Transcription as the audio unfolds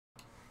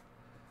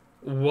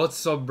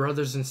What's up,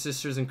 brothers and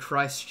sisters in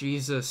Christ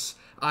Jesus?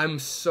 I'm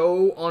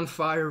so on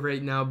fire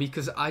right now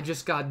because I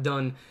just got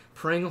done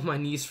praying on my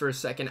knees for a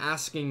second,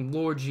 asking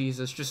Lord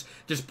Jesus, just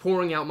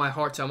pouring out my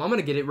heart to him. I'm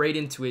going to get it right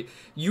into it.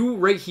 You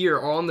right here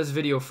are on this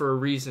video for a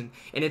reason,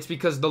 and it's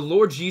because the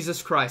Lord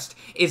Jesus Christ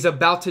is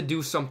about to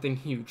do something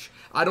huge.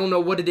 I don't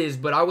know what it is,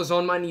 but I was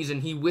on my knees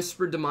and he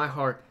whispered to my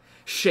heart,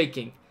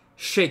 shaking,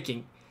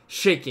 shaking,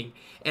 shaking,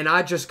 and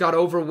I just got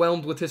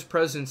overwhelmed with his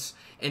presence,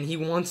 and he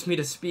wants me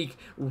to speak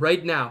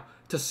right now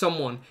to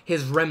someone,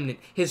 his remnant,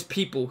 his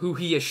people, who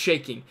he is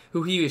shaking,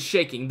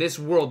 this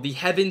world, the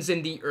heavens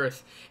and the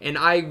earth. And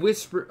I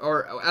whispered,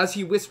 or as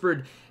he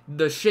whispered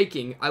the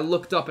shaking, I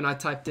looked up and I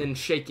typed in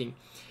shaking,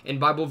 and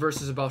Bible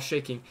verses about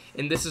shaking,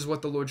 and this is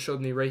what the Lord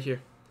showed me right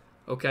here.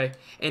 Okay?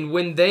 And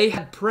when they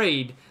had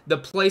prayed, the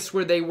place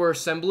where they were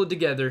assembled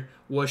together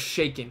was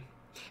shaken.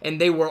 And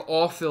they were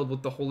all filled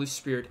with the Holy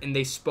Spirit, and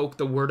they spoke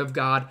the word of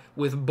God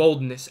with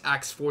boldness.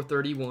 Acts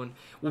 4:31.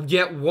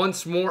 Yet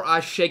once more I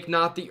shake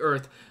not the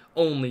earth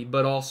only,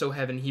 but also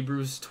heaven.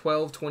 Hebrews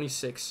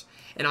 12:26.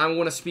 And I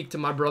want to speak to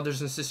my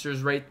brothers and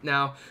sisters right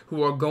now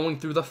who are going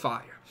through the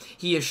fire.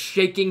 He is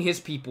shaking his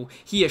people.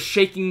 He is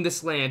shaking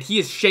this land. He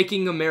is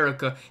shaking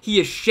America. He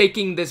is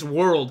shaking this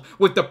world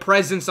with the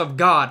presence of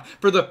God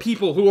for the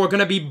people who are going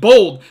to be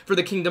bold for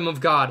the kingdom of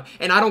God.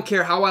 And I don't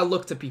care how I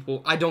look to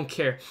people. I don't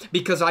care,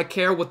 because I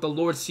care what the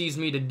Lord sees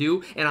me to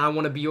do, and I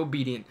want to be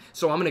obedient.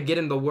 So I'm going to get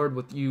in the word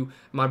with you,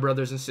 my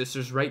brothers and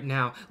sisters, right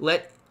now.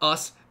 Let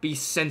us be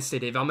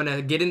sensitive. I'm going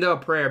to get into a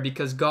prayer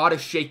because God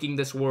is shaking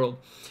this world.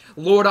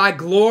 Lord, I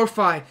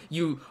glorify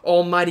you,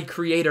 Almighty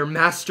Creator,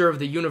 Master of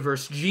the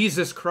universe,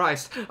 Jesus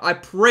Christ. I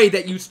pray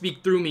that you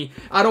speak through me.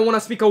 I don't want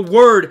to speak a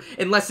word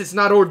unless it's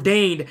not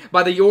ordained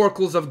by the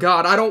oracles of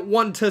God. I don't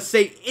want to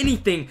say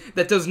anything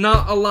that does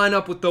not align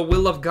up with the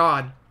will of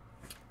God.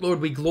 Lord,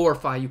 we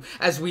glorify you.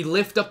 As we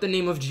lift up the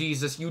name of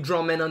Jesus, you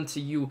draw men unto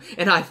you.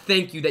 And I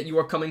thank you that you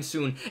are coming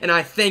soon. And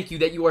I thank you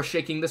that you are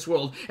shaking this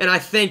world. And I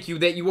thank you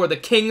that you are the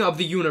King of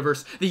the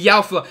universe, the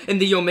Alpha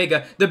and the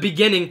Omega, the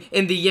beginning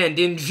and the end.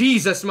 In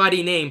Jesus'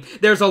 mighty name.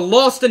 There's a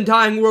lost and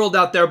dying world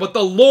out there, but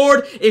the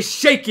Lord is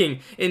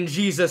shaking in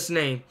Jesus'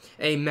 name.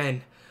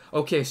 Amen.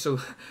 Okay, so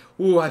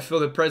I feel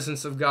the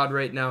presence of God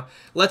right now.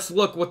 Let's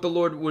look what the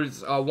Lord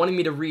was wanting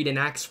me to read in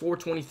Acts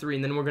 4:23,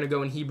 and then we're going to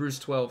go in Hebrews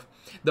 12.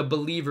 The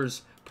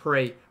believers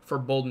pray for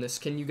boldness.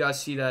 Can you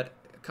guys see that?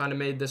 Kind of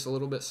made this a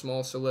little bit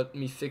small, so let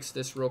me fix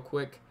this real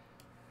quick.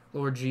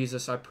 Lord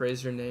Jesus, I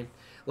praise your name.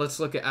 Let's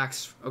look at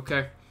Acts,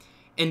 okay?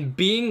 And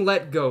being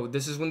let go,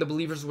 this is when the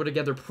believers were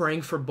together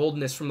praying for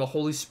boldness from the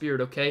Holy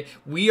Spirit, okay?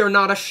 We are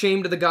not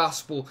ashamed of the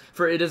gospel,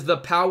 for it is the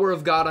power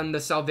of God unto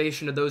the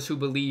salvation of those who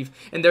believe.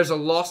 And there's a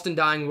lost and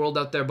dying world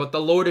out there, but the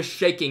Lord is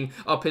shaking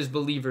up his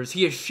believers.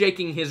 He is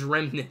shaking his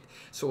remnant.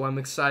 So I'm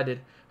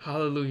excited.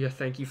 Hallelujah.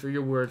 Thank you for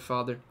your word,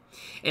 Father.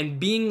 And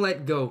being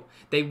let go,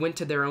 they went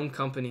to their own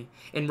company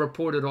and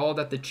reported all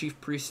that the chief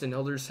priests and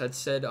elders had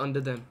said unto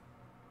them.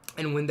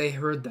 And when they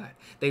heard that,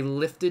 they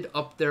lifted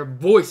up their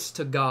voice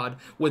to God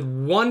with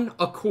one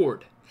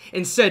accord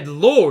and said,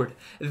 Lord,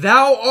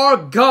 thou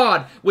art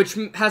God, which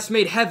hast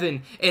made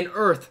heaven and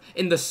earth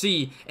and the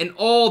sea and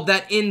all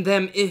that in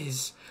them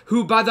is,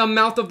 who by the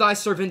mouth of thy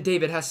servant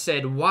David has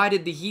said, why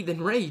did the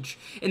heathen rage,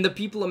 and the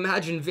people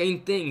imagine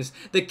vain things?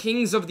 The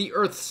kings of the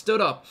earth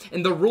stood up,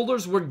 and the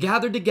rulers were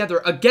gathered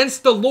together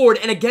against the Lord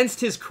and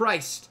against his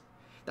Christ.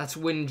 That's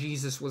when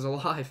Jesus was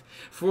alive.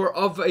 For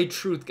of a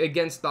truth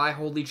against thy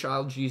holy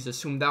child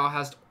Jesus, whom thou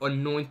hast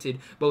anointed,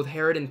 both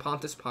Herod and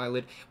Pontius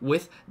Pilate,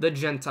 with the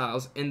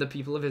Gentiles and the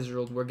people of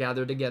Israel, were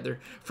gathered together,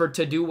 for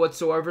to do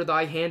whatsoever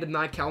thy hand and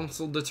thy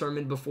counsel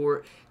determined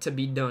before to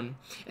be done.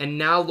 And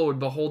now, Lord,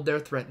 behold their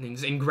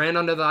threatenings, and grant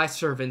unto thy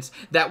servants,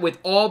 that with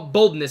all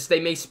boldness they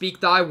may speak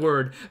thy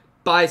word,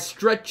 by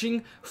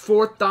stretching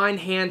forth thine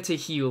hand to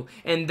heal,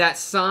 and that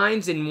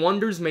signs and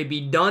wonders may be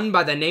done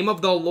by the name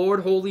of the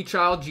Lord, holy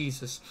child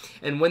Jesus.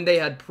 And when they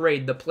had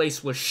prayed, the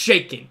place was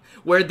shaken,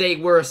 where they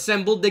were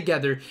assembled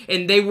together,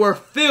 and they were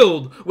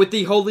filled with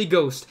the Holy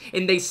Ghost,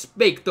 and they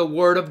spake the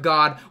word of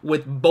God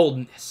with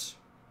boldness.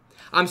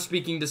 I'm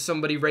speaking to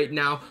somebody right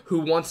now who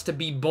wants to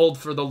be bold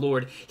for the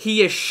Lord.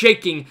 He is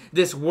shaking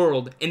this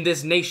world, in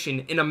this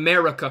nation, in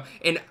America,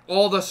 and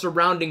all the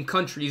surrounding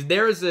countries.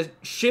 There is a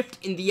shift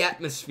in the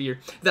atmosphere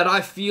that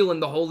I feel in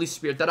the Holy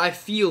Spirit, that I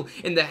feel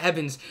in the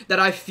heavens, that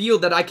I feel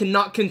that I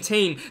cannot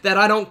contain, that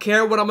I don't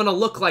care what I'm going to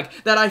look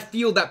like, that I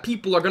feel that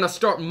people are going to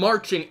start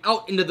marching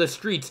out into the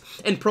streets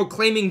and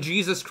proclaiming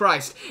Jesus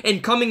Christ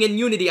and coming in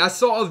unity. I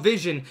saw a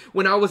vision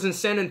when I was in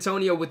San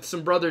Antonio with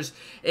some brothers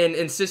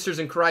and sisters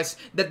in Christ,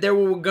 that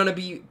there were going to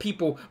be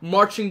people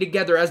marching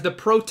together as the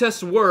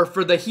protests were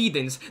for the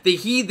heathens. The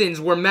heathens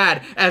were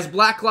mad. As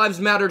Black Lives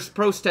Matter's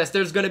protest,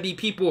 there's going to be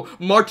people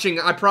marching,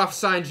 I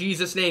prophesy in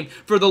Jesus' name,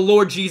 for the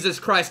Lord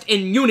Jesus Christ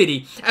in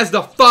unity. As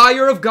the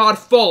fire of God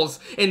falls,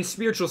 in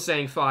spiritual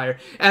saying fire,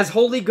 as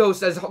Holy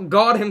Ghost, as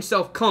God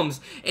himself comes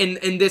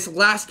in this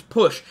last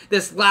push,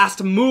 this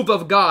last move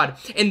of God,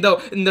 and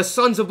the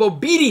sons of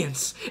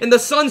obedience, and the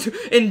sons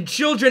and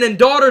children and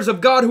daughters of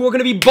God who are going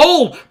to be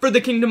bold for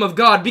the kingdom of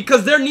God,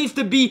 because there needs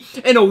to be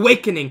an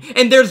awakening,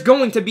 and there's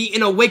going to be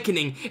an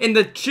awakening in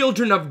the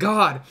children of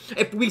God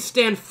if we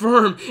stand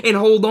firm and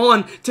hold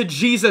on to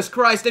Jesus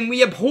Christ, and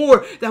we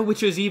abhor that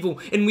which is evil,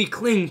 and we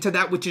cling to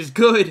that which is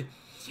good.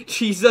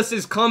 Jesus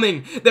is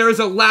coming. There is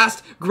a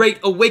last great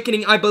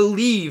awakening, I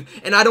believe,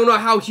 and I don't know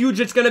how huge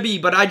it's going to be,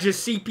 but I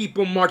just see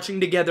people marching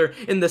together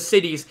in the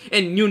cities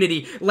in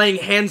unity, laying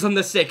hands on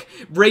the sick,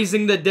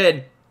 raising the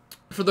dead,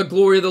 for the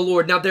glory of the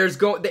Lord. Now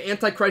the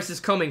Antichrist is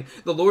coming.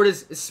 The Lord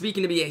is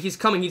speaking to me. He's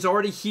coming. He's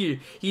already here.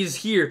 He's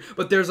here.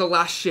 But there's a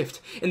last shift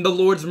in the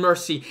Lord's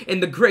mercy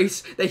and the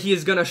grace that he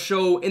is going to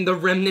show in the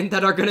remnant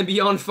that are going to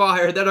be on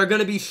fire, that are going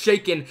to be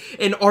shaken.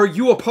 And are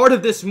you a part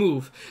of this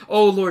move?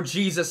 Oh, Lord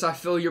Jesus, I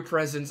feel your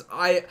presence.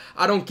 I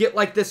don't get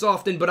like this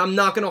often, but I'm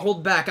not going to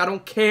hold back. I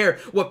don't care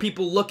what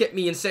people look at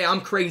me and say I'm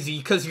crazy,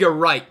 because you're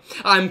right.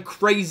 I'm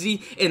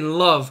crazy in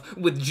love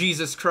with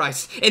Jesus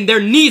Christ. And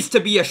there needs to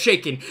be a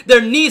shaking.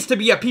 There needs to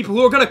be a people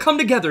who are going to come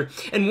together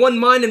in one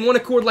mind and one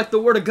accord like the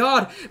Word of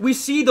God. We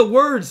see the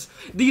words.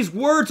 These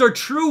words are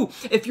true.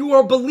 If you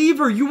are a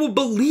believer, you will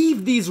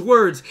believe these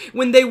words.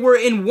 When they were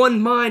in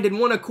one mind and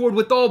one accord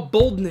with all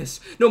boldness,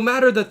 no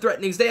matter the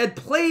threatenings, they had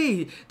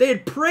prayed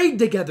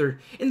together,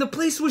 and the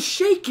place was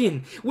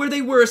shaken where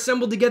they were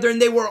assembled together, and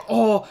they were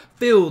all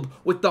filled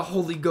with the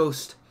Holy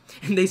Ghost.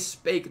 And they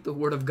spake the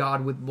word of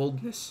God with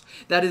boldness.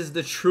 That is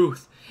the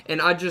truth.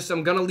 And I'm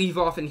going to leave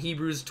off in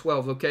Hebrews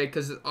 12, okay?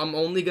 Because I'm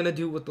only going to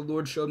do what the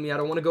Lord showed me. I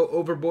don't want to go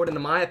overboard into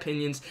my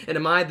opinions and into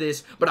my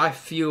this, but I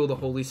feel the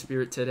Holy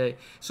Spirit today.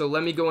 So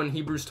let me go in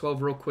Hebrews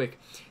 12 real quick.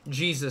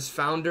 Jesus,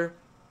 founder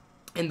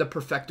and the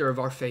perfecter of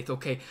our faith.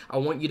 Okay, I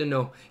want you to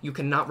know you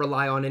cannot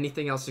rely on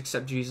anything else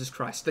except Jesus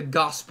Christ. The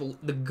gospel,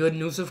 the good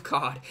news of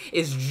God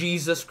is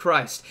Jesus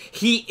Christ.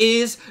 He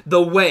is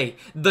the way,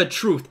 the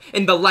truth,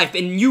 and the life,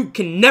 and you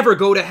can never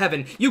go to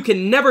heaven. You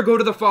can never go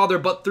to the Father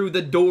but through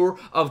the door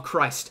of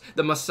Christ,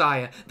 the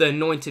Messiah, the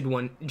anointed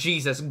one,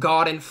 Jesus,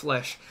 God in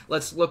flesh.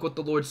 Let's look what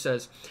the Lord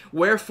says.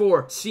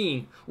 Wherefore,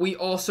 seeing we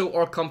also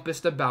are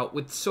compassed about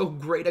with so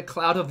great a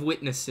cloud of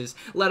witnesses,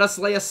 let us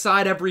lay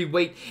aside every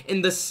weight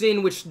and the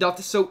sin which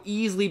doth so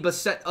easily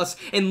beset us,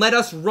 and let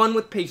us run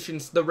with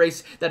patience the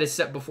race that is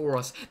set before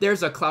us.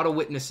 There's a cloud of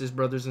witnesses,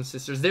 brothers and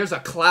sisters. There's a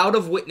cloud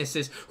of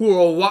witnesses who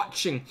are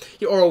watching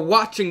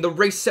the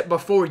race set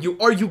before you.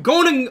 Are you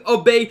going to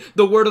obey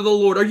the word of the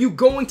Lord? Are you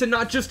going to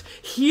not just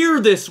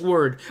hear this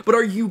word, but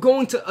are you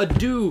going to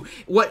do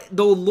what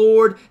the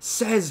Lord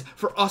says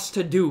for us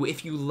to do?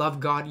 If you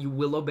love God, you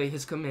will obey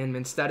his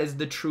commandments. That is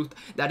the truth.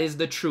 That is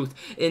the truth.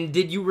 And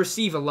did you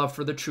receive a love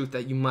for the truth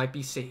that you might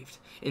be saved?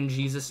 In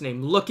Jesus'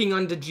 name, looking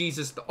unto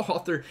Jesus, the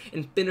author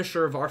and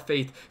finisher of our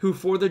faith, who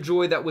for the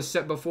joy that was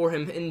set before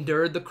him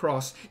endured the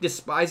cross,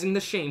 despising the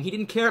shame. He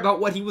didn't care about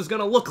what he was going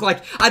to look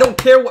like. I don't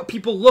care what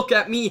people look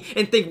at me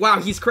and think,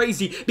 wow, he's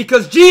crazy,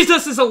 because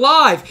Jesus is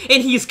alive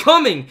and he's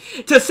coming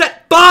to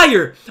set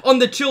fire on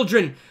the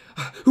children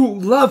who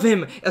love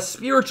him, a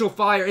spiritual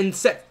fire, and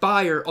set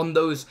fire on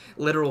those,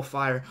 literal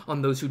fire,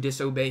 on those who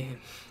disobey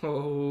him.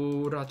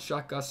 Oh, Lord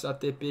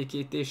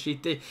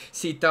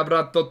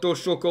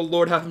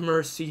have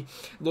mercy,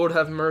 Lord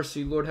have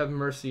mercy, Lord have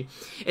mercy.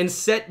 And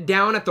set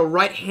down at the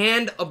right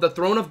hand of the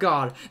throne of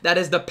God. That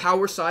is the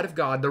power side of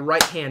God, the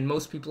right hand.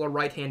 Most people are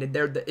right-handed.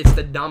 It's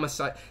the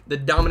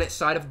dominant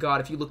side of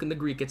God. If you look in the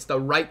Greek, it's the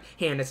right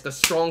hand. It's the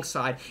strong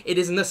side. It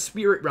is in the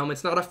spirit realm.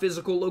 It's not a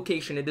physical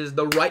location. It is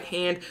the right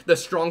hand, the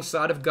strong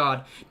side of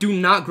God. Do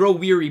not grow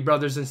weary,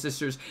 brothers and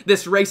sisters.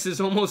 This race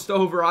is almost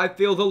over. I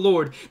feel the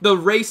Lord. The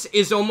race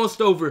is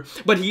almost over,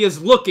 but he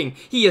is looking.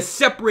 He is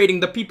separating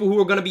the people who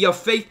are going to be of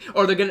faith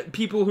or the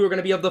people who are going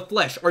to be of the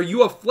flesh. Are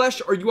you of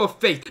flesh or are you of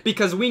faith?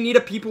 Because we need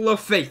a people of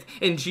faith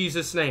in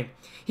Jesus' name.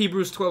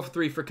 Hebrews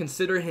 12:3, for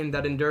consider him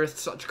that endureth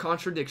such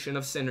contradiction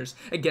of sinners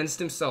against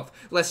himself,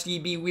 lest ye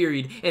be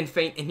wearied and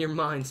faint in your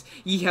minds.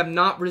 Ye have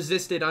not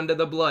resisted unto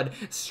the blood,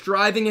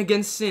 striving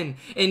against sin,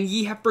 and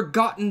ye have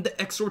forgotten the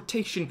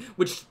exhortation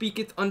which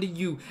speaketh unto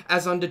you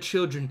as unto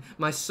children.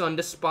 My son,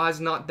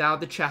 despise not thou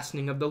the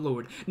chastening of the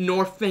Lord,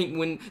 nor faint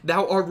when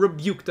thou art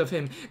rebuked of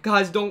him.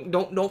 Guys,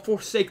 don't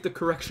forsake the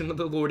correction of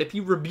the Lord. If he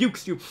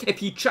rebukes you, if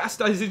he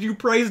chastises you,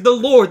 praise the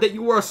Lord that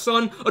you are a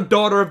son, a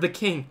daughter of the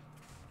King.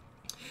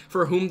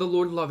 For whom the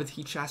Lord loveth,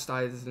 he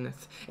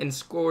chastiseth, and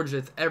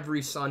scourgeth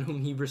every son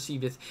whom he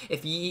receiveth.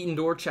 If ye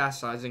endure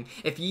chastising,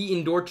 if ye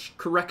endure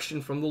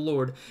correction from the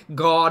Lord,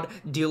 God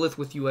dealeth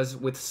with you as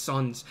with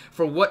sons.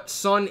 For what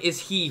son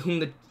is he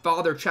whom the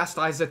Father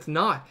chastiseth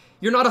not?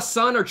 You're not a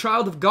son or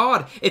child of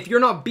God if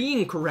you're not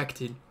being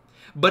corrected.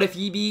 But if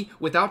ye be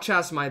without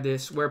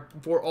chastisement,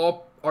 wherefore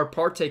all are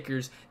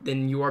partakers,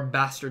 then you are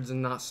bastards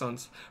and not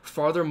sons.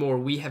 Furthermore,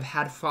 we have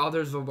had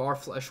fathers of our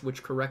flesh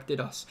which corrected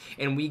us,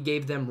 and we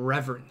gave them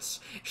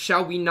reverence.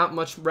 Shall we not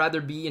much rather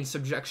be in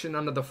subjection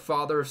unto the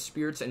Father of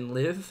spirits and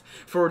live?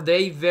 For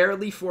they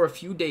verily for a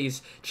few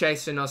days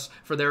chasten us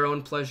for their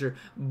own pleasure,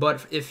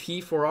 but if he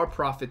for our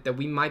profit, that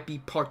we might be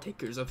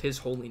partakers of his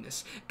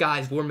holiness.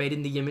 Guys, we're made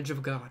in the image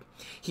of God.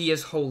 He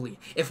is holy.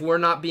 If we're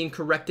not being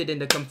corrected and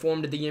to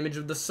conform to the image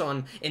of the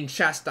Son in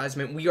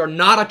chastisement, we are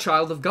not a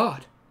child of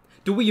God.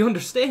 Do we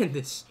understand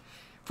this?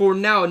 For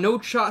now no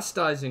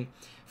chastising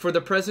for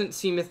the present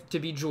seemeth to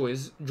be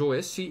joyous.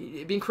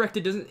 See, being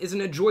corrected isn't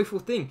a joyful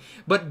thing,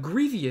 but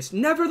grievous.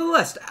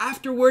 Nevertheless,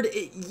 afterward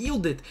it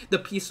yieldeth the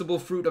peaceable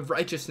fruit of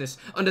righteousness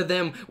unto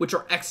them which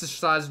are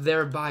exercised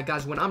thereby.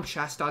 Guys, when I'm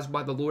chastised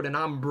by the Lord and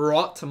I'm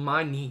brought to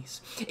my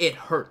knees, it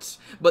hurts.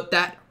 But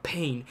that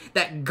pain,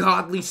 that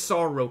godly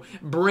sorrow,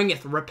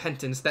 bringeth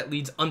repentance that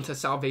leads unto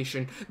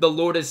salvation. The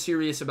Lord is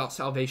serious about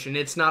salvation.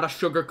 It's not a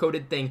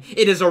sugar-coated thing.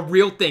 It is a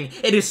real thing.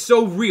 It is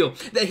so real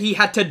that he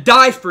had to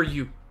die for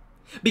you,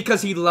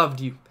 because he loved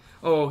you.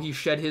 Oh, he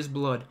shed his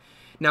blood.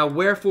 Now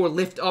wherefore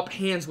lift up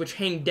hands which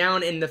hang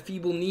down in the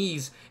feeble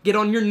knees. Get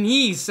on your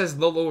knees, says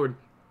the Lord,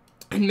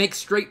 and make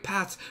straight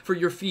paths for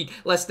your feet,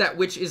 lest that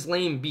which is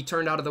lame be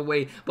turned out of the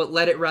way, but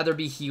let it rather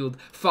be healed.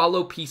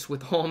 Follow peace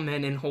with all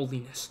men in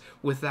holiness,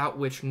 without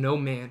which no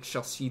man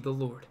shall see the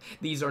Lord.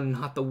 These are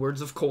not the words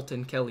of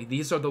Colton Kelly.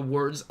 These are the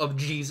words of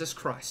Jesus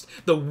Christ,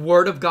 the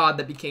Word of God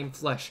that became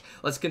flesh.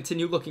 Let's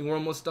continue looking. We're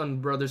almost done,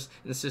 brothers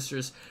and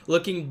sisters.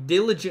 Looking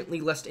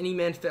diligently lest any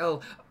man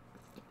fail.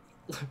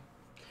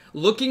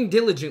 Looking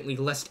diligently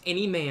lest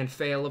any man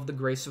fail of the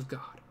grace of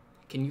God.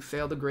 Can you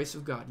fail the grace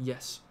of God?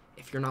 Yes,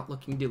 if you're not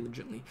looking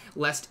diligently,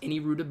 lest any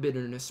root of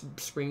bitterness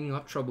springing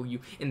up trouble you,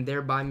 and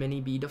thereby many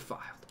be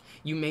defiled.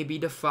 You may be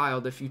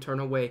defiled if you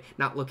turn away,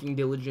 not looking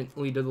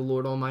diligently to the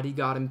Lord Almighty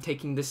God. I'm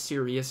taking this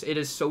serious. It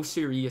is so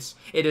serious.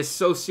 It is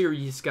so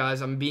serious,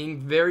 guys. I'm being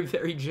very,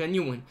 very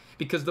genuine,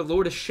 because the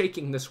Lord is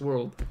shaking this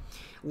world.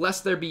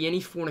 Lest there be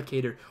any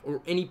fornicator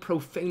or any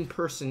profane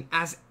person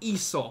as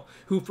Esau,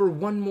 who for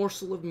one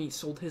morsel of meat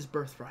sold his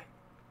birthright.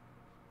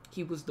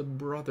 He was the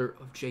brother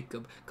of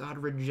Jacob. God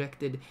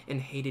rejected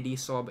and hated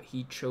Esau, but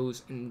he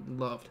chose and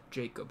loved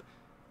Jacob.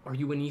 Are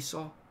you an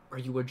Esau? Are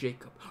you a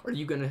Jacob? Are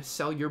you going to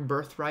sell your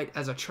birthright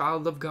as a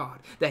child of God,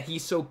 that he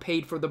so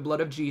paid for the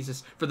blood of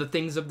Jesus, for the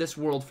things of this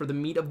world, for the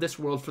meat of this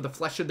world, for the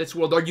flesh of this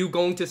world? Are you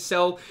going to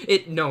sell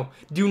it? No.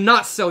 Do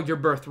not sell your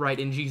birthright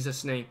in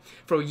Jesus' name.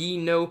 For ye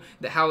know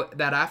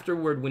that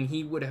afterward, when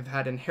he would have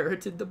had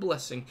inherited the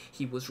blessing,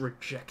 he was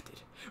rejected.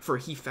 For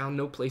he found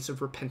no place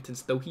of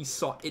repentance, though he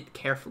sought it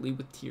carefully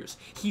with tears.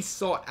 He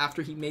sought,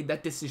 after he made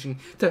that decision,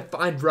 to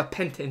find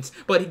repentance.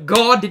 But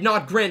God did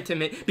not grant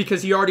him it,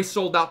 because he already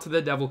sold out to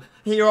the devil.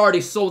 He already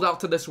sold out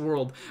to this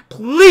world.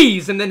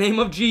 Please, in the name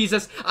of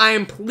Jesus, I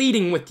am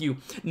pleading with you.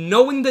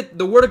 Knowing that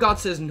the Word of God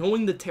says,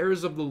 knowing the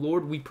terrors of the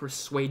Lord, we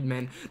persuade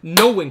men.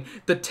 Knowing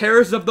the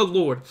terrors of the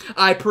Lord,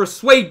 I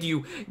persuade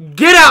you.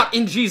 Get out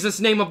in Jesus'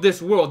 name of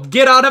this world.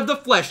 Get out of the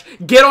flesh.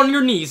 Get on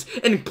your knees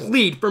and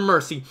plead for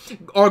mercy.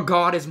 Our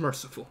God is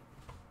merciful,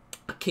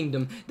 a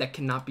kingdom that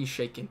cannot be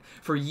shaken.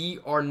 For ye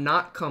are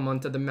not come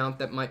unto the mount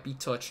that might be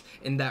touched,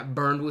 and that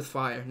burned with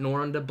fire,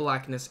 nor unto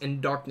blackness,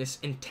 and darkness,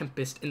 and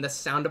tempest, and the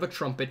sound of a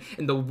trumpet,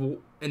 and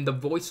the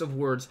voice of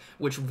words,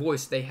 which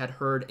voice they had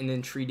heard and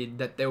entreated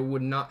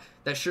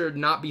that should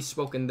not be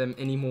spoken them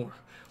any more.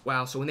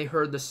 Wow, so when they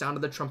heard the sound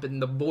of the trumpet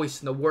and the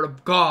voice and the word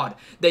of God,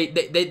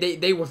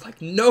 they were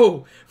like,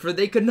 no, for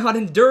they could not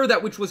endure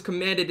that which was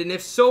commanded. And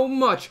if so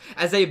much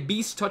as a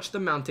beast touch the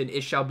mountain,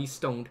 it shall be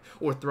stoned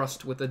or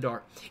thrust with a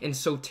dart. And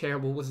so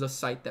terrible was the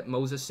sight that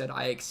Moses said,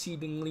 I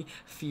exceedingly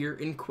fear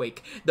and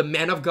quake. The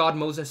man of God,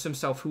 Moses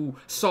himself, who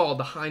saw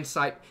the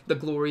hindsight, the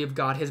glory of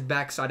God, his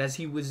backside, as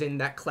he was in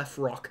that cleft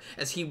rock,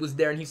 as he was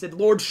there, and he said,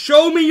 Lord,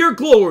 show me your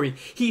glory.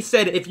 He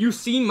said, if you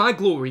see my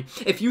glory,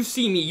 if you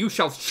see me, you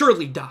shall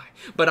surely die.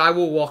 But I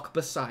will walk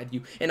beside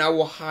you, and I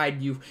will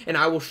hide you, and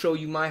I will show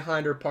you my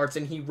hinder parts.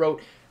 And he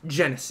wrote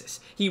Genesis.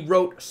 He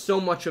wrote so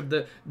much of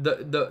the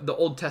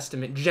Old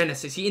Testament.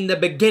 Genesis. In the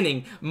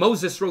beginning,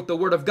 Moses wrote the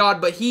word of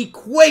God, but he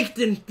quaked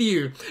in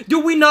fear. Do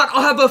we not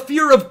have a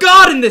fear of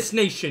God in this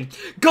nation?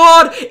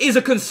 God is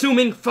a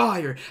consuming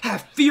fire.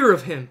 Have fear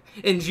of him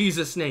in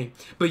Jesus' name.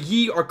 But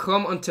ye are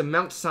come unto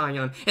Mount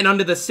Sion, and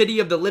unto the city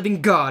of the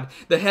living God,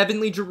 the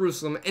heavenly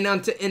Jerusalem, and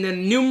unto an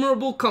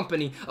innumerable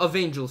company of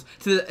angels,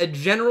 to a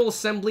general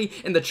assembly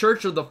in the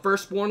church of the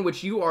firstborn,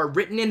 which you are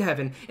written in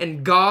heaven,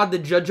 and God the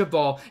judge of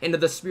all, and to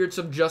the spirits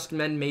of just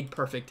men made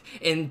perfect,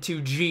 and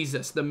to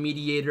Jesus, the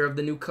mediator of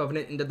the new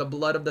covenant, and to the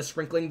blood of the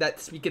sprinkling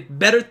that speaketh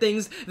better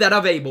things than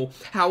of Abel.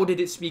 How did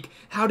it speak?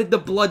 How did the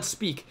blood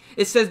speak?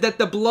 It says that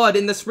the blood,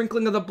 and the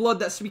sprinkling of the blood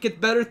that speaketh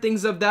better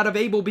things of that of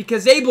Abel,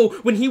 because Abel,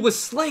 when he was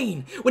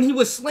slain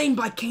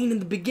by Cain in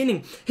the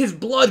beginning, his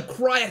blood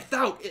crieth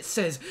out. It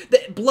says,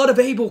 the blood of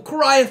Abel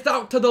crieth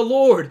out to the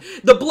Lord.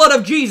 The blood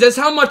of Jesus,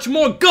 how much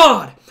more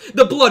God?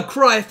 The blood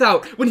crieth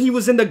out when he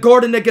was in the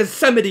Garden of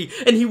Gethsemane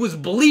and he was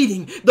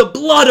bleeding. The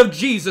blood of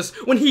Jesus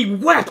when he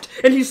wept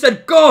and he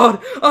said,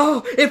 God,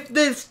 oh,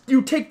 if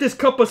you take this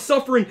cup of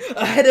suffering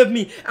ahead of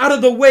me out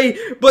of the way,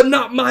 but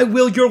not my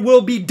will, your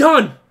will be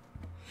done.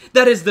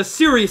 That is the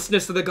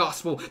seriousness of the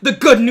gospel, the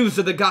good news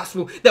of the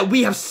gospel, that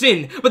we have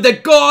sinned, but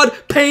that God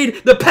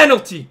paid the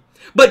penalty.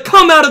 But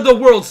come out of the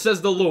world,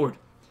 says the Lord.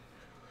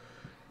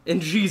 In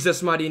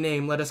Jesus' mighty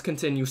name, let us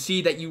continue.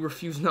 See that you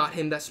refuse not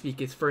him that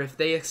speaketh. For if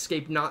they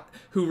escape not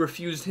who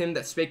refused him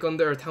that spake on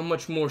the earth, how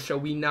much more shall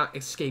we not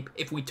escape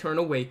if we turn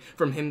away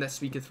from him that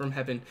speaketh from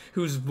heaven,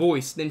 whose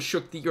voice then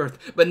shook the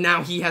earth? But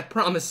now he hath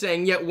promised,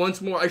 saying, Yet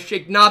once more I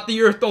shake not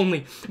the earth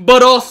only,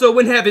 but also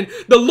in heaven.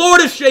 The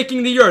Lord is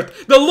shaking the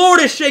earth. The Lord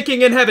is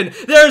shaking in heaven.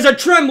 There is a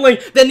trembling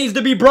that needs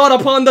to be brought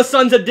upon the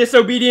sons of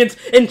disobedience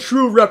in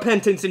true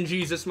repentance in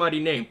Jesus' mighty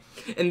name.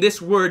 And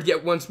this word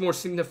yet once more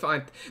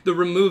signifieth the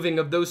removing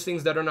of those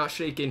things that are not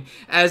shaken,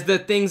 as the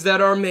things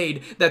that are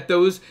made, that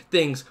those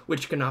things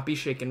which cannot be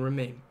shaken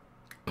remain.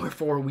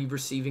 Wherefore we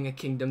receiving a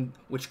kingdom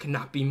which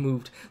cannot be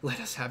moved, let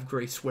us have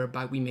grace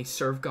whereby we may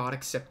serve God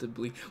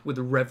acceptably with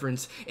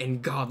reverence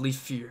and godly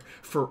fear.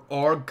 For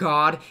our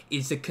God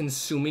is a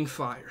consuming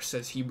fire,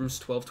 says Hebrews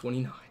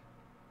 12:29.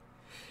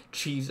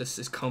 Jesus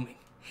is coming.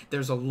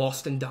 There's a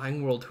lost and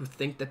dying world who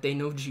think that they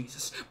know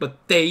Jesus, but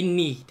they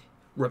need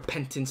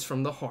repentance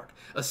from the heart,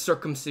 a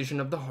circumcision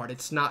of the heart.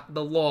 It's not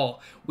the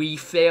law. We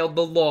failed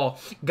the law.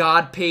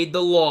 God paid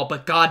the law,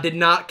 but God did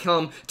not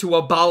come to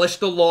abolish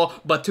the law,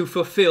 but to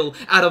fulfill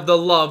out of the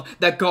love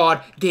that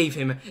God gave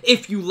him.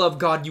 If you love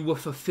God, you will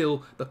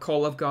fulfill the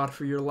call of God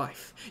for your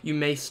life. You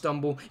may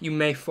stumble, you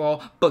may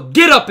fall, but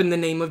get up in the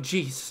name of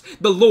Jesus.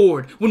 The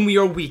Lord, when we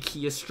are weak,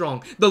 he is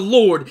strong. The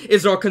Lord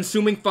is our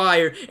consuming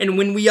fire, and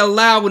when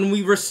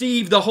we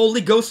receive the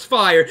Holy Ghost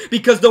fire,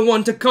 because the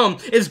one to come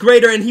is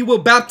greater, and he will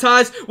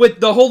baptize with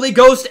the Holy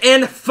Ghost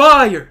and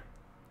fire.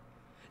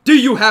 Do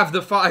you have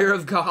the fire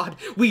of God?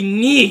 We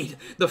need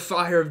the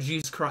fire of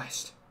Jesus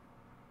Christ.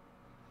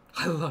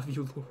 I love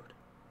you, Lord.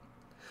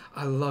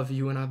 I love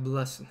you, and I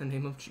bless in the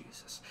name of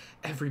Jesus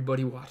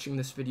everybody watching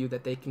this video,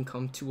 that they can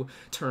come to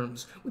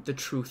terms with the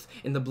truth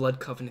in the blood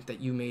covenant that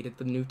you made at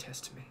the New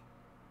Testament,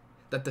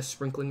 that the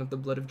sprinkling of the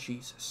blood of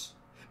Jesus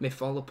may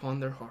fall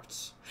upon their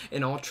hearts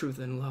in all truth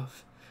and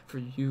love for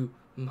you,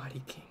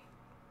 mighty King.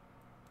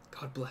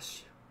 God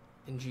bless you.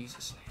 In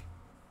Jesus' name.